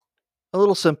A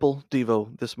little simple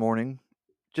Devo this morning,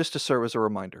 just to serve as a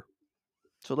reminder.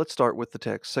 So let's start with the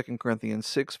text, 2 Corinthians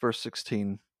 6, verse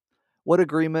 16. What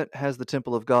agreement has the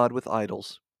temple of God with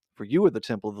idols? For you are the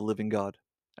temple of the living God.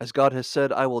 As God has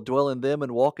said, I will dwell in them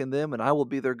and walk in them, and I will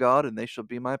be their God, and they shall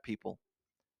be my people.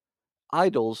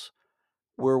 Idols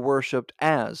were worshipped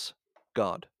as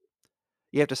God.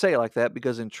 You have to say it like that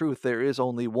because in truth there is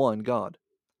only one God.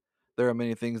 There are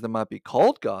many things that might be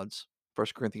called gods, 1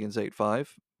 Corinthians 8,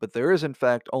 5, but there is in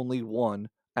fact only one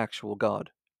actual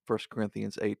God, 1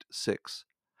 Corinthians 8, 6.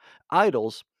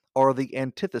 Idols are the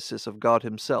antithesis of God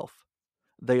himself.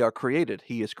 They are created,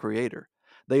 he is creator.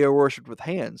 They are worshipped with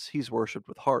hands, he's worshipped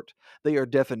with heart. They are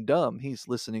deaf and dumb, he's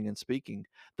listening and speaking.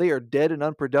 They are dead and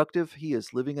unproductive, he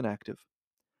is living and active.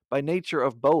 By nature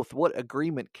of both, what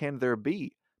agreement can there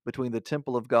be between the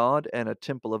temple of God and a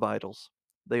temple of idols?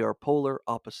 They are polar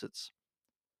opposites.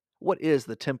 What is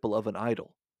the temple of an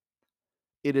idol?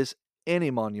 It is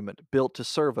any monument built to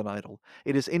serve an idol.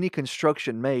 It is any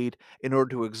construction made in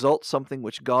order to exalt something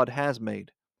which God has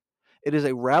made. It is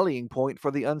a rallying point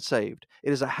for the unsaved.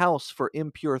 It is a house for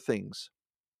impure things.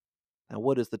 Now,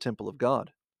 what is the temple of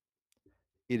God?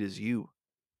 It is you.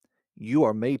 You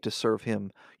are made to serve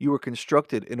Him. You are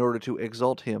constructed in order to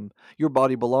exalt Him. Your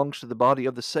body belongs to the body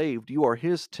of the saved. You are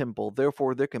His temple.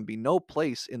 Therefore, there can be no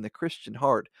place in the Christian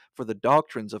heart for the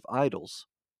doctrines of idols.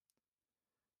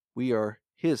 We are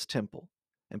His temple.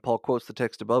 And Paul quotes the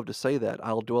text above to say that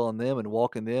I'll dwell in them and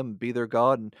walk in them and be their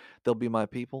God and they'll be my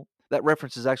people. That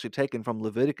reference is actually taken from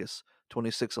Leviticus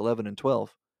 26:11 and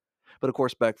 12. But of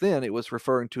course, back then it was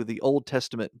referring to the Old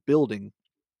Testament building,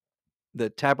 the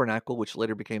tabernacle, which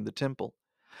later became the temple.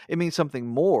 It means something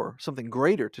more, something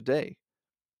greater today.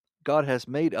 God has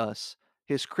made us,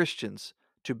 His Christians,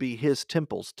 to be His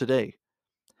temples today.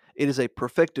 It is a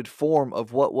perfected form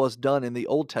of what was done in the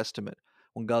Old Testament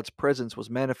when God's presence was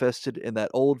manifested in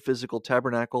that old physical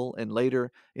tabernacle and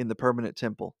later in the permanent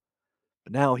temple.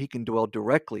 But now He can dwell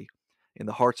directly in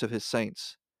the hearts of His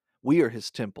saints. We are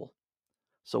His temple,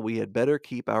 so we had better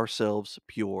keep ourselves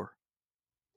pure.